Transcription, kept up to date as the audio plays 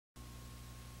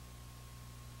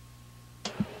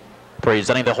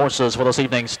Presenting the horses for this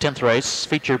evening's 10th race,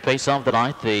 feature pace of the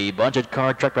night, the budget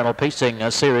car track rental pacing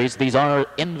series. These are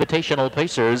invitational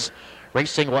pacers,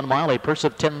 racing 1 mile, a purse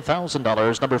of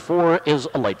 $10,000. Number 4 is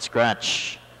a late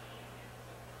scratch.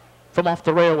 From off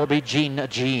the rail will be Gene,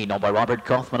 owned by Robert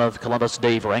Kaufman of Columbus,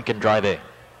 Dave Rankin driving.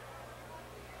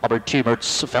 Number 2,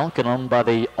 Mertz Falcon, owned by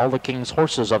the All the King's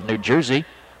Horses of New Jersey,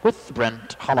 with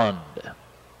Brent Holland.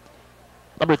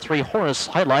 Number 3, Horace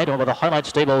Highlight, over the Highlight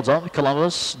Stables of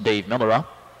Columbus, Dave Miller.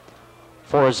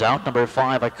 4 is out. Number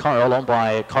 5, a Carl, owned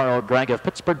by Carl Gregg of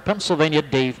Pittsburgh, Pennsylvania,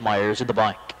 Dave Myers in the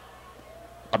bike.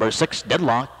 Number 6,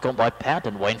 Deadlock, owned by Pat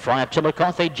and Wayne Fry of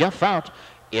Chillicothe, Jeff Fout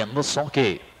in the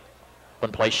sulky.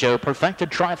 One place show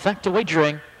perfected, trifecta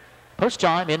wagering. Post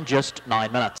time in just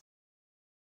 9 minutes.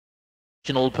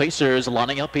 Pacers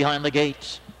lining up behind the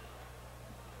gate.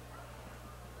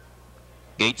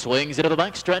 Gate swings into the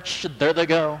backstretch. There they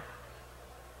go.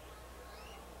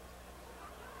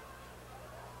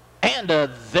 And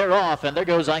they're off, and there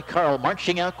goes iCarl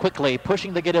marching out quickly,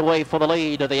 pushing the gate away for the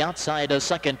lead. To the outside,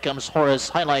 second comes Horace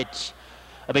Highlight.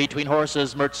 Between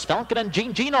horses, Mertz Falcon and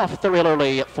Gene off the rail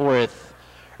early at 4th.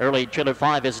 Early trailer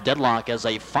 5 is Deadlock as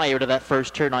they fire to that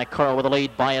first turn. iCarl with a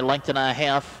lead by a length and a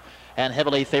half. And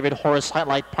heavily favored Horace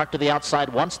Highlight parked to the outside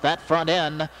once that front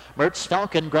end. Mertz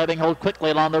Falcon grabbing hold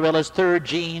quickly along the rail is third.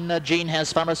 Gene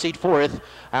has found a seat 4th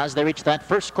as they reach that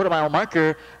first quarter-mile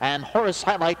marker. And Horace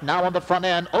Highlight now on the front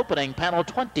end, opening panel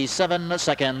 27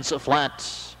 seconds flat.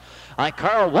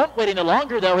 iCarl won't wait any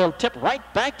longer, though. He'll tip right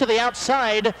back to the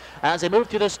outside as they move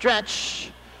through the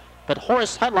stretch. But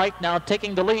Horace Highlight now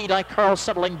taking the lead. iCarl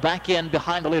settling back in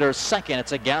behind the leader second.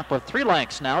 It's a gap of 3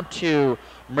 lengths now to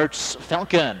Mertz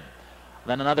Falcon.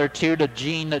 Then another 2 to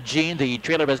Gene. The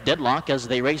trailer is Deadlock as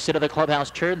they race into the clubhouse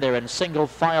turn. They're in single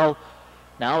file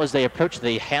now as they approach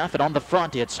the half. And on the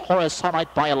front, it's Horace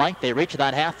Highlight by a length. They reach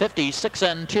that half, 56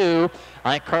 and 2.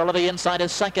 iCarl on the inside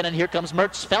is second, and here comes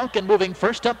Mertz Falcon moving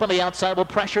first up on the outside. Will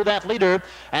pressure that leader,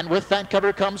 and with that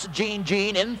cover comes Gene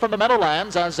in from the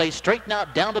Meadowlands as they straighten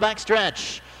out down the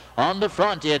backstretch. On the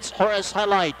front, it's Horace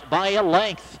Highlight by a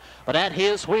length. But at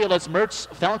his wheel, it's Mertz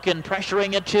Falcon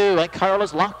pressuring it too. iCarl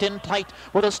is locked in tight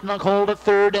with a snug hold at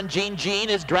third, and Gene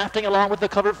is drafting along with the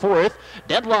cover 4th.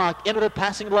 Deadlock into the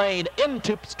passing lane,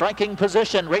 into striking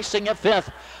position, racing at 5th.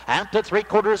 At the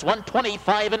 3/4,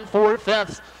 125 and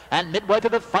 4/5. And midway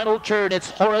through the final turn, it's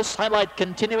Horace Highlight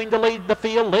continuing to lead the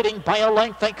field, leading by a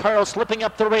length. iCarl slipping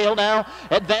up the rail now,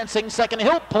 advancing second.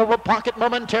 He'll pull the pocket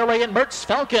momentarily, and Mertz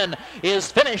Falcon is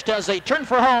finished as they turn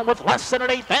for home with less than an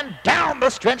eighth, and down the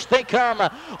stretch they come.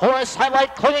 Horace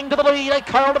Highlight clinging to the lead,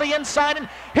 iCarl to the inside, and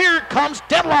here comes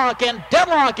Deadlock, and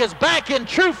Deadlock is back in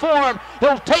true form.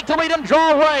 He'll take the lead and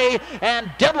draw away,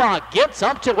 and Deadlock gets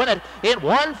up to win it in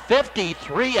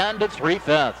 153 and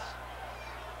 3/5.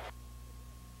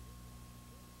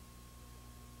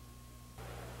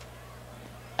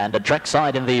 And a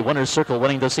trackside in the winner's circle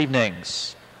winning this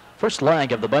evening's first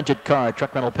leg of the budget car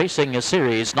truck rental pacing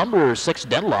series. Number 6,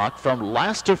 Deadlock, from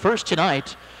last to first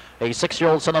tonight. A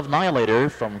 6-year-old son of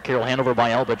Annihilator from Carroll Hanover by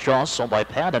Albatross, owned by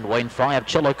Pat and Wayne Fry of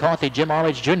Chillicothe, Jim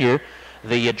Arledge Jr.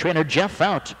 The trainer Jeff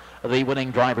Fout, the winning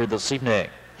driver this evening.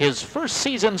 His first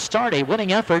season start, a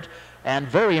winning effort, and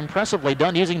very impressively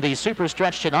done using the super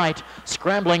stretch tonight,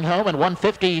 scrambling home in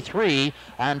 153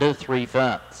 and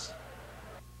 3/5.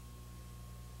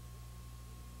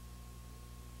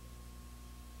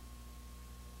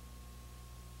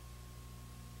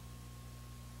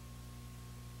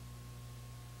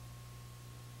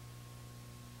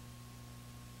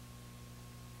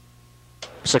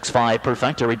 $6-5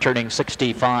 perfecta returning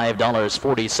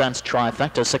 $65.40.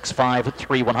 Trifecta 6-5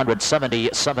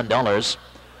 $177.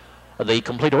 The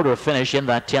complete order of finish in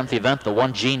that 10th event: the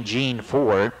 1 Gene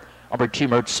 4, number 2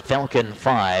 Mertz Falcon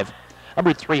 5,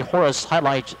 number 3 Horace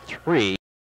Highlight 3.